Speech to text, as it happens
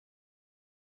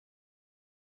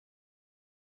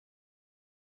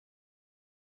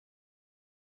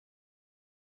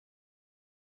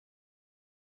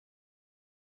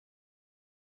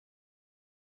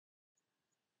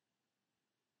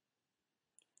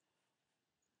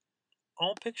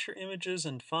all picture images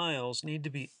and files need to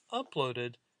be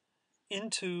uploaded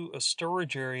into a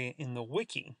storage area in the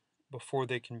wiki before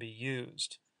they can be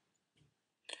used.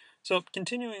 So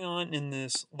continuing on in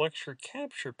this lecture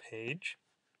capture page,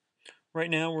 right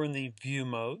now we're in the view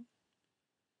mode.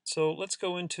 So let's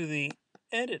go into the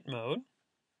edit mode.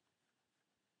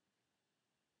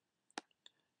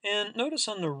 And notice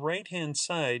on the right-hand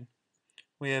side,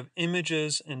 we have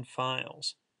images and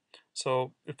files.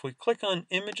 So if we click on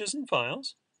images and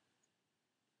files,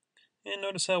 and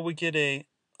notice how we get a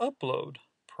upload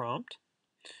prompt.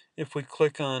 If we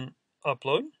click on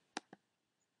upload,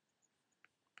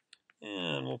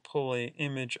 and we'll pull an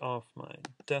image off my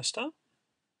desktop,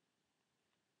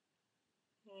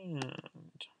 and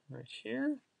right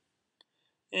here,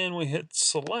 and we hit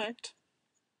select,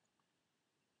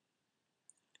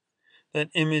 that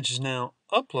image is now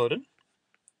uploaded.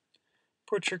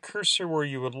 Put your cursor where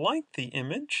you would like the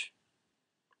image,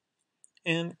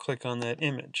 and click on that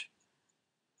image.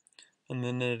 And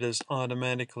then it is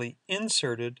automatically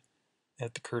inserted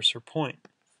at the cursor point.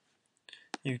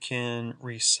 You can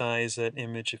resize that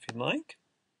image if you'd like.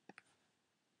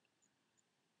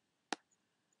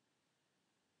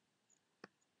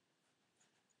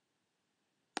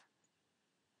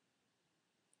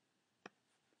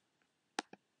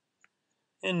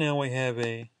 And now we have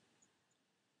a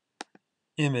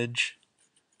image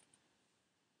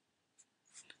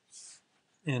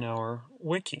in our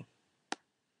wiki.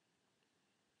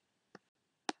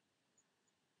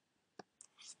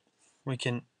 We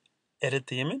can edit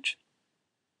the image,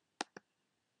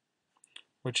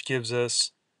 which gives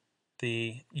us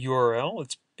the URL.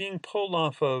 It's being pulled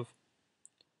off of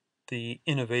the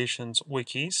Innovations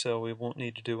wiki, so we won't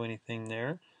need to do anything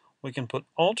there. We can put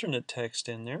alternate text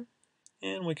in there,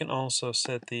 and we can also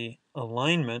set the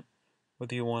alignment,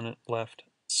 whether you want it left,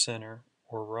 center,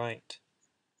 or right.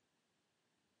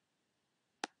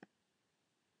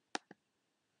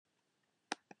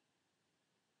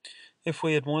 If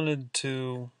we had wanted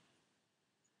to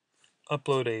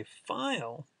upload a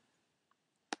file,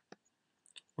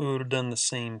 we would have done the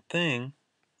same thing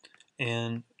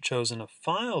and chosen a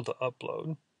file to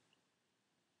upload.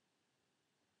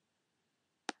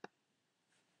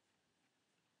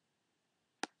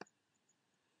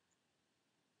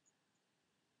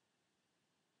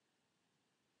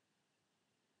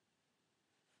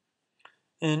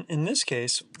 And in this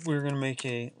case, we're going to make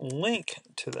a link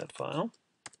to that file.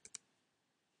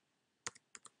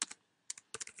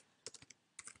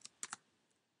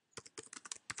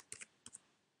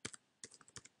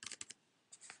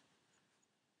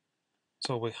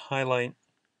 So we highlight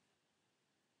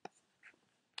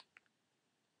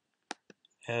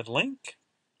Add Link.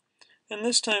 And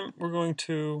this time we're going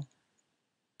to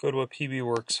go to a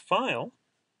PBWorks file.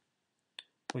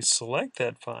 We select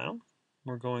that file.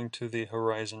 We're going to the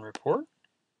Horizon Report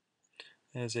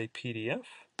as a PDF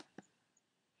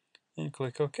and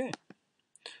click OK.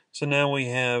 So now we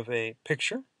have a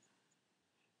picture.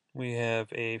 We have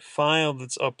a file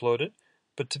that's uploaded.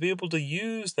 But to be able to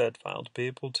use that file, to be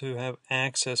able to have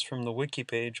access from the wiki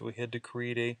page, we had to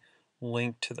create a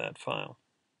link to that file.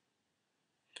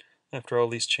 After all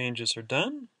these changes are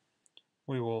done,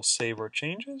 we will save our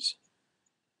changes.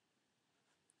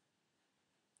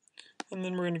 And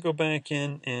then we're going to go back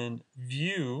in and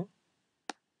view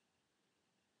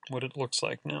what it looks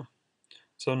like now.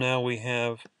 So now we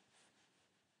have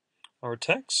our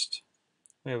text,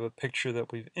 we have a picture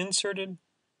that we've inserted,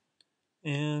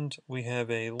 and we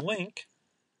have a link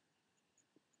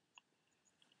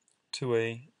to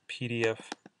a PDF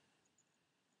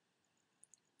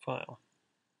file,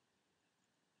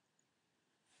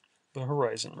 the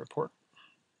Horizon Report.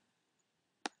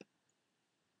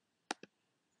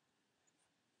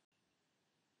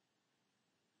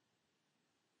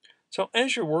 So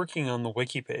as you're working on the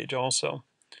wiki page also,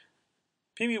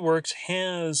 PBWorks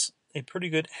has a pretty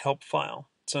good help file.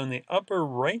 So in the upper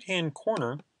right-hand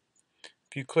corner,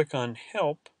 if you click on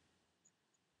Help,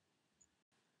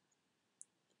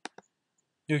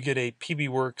 you'll get a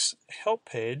PBWorks help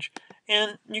page,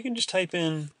 and you can just type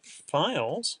in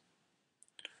Files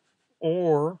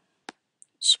or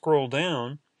scroll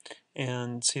down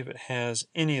and see if it has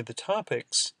any of the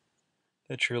topics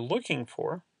that you're looking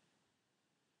for.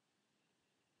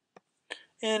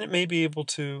 And it may be able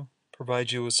to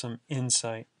provide you with some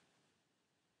insight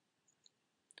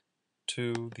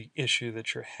to the issue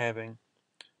that you're having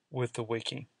with the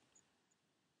wiki.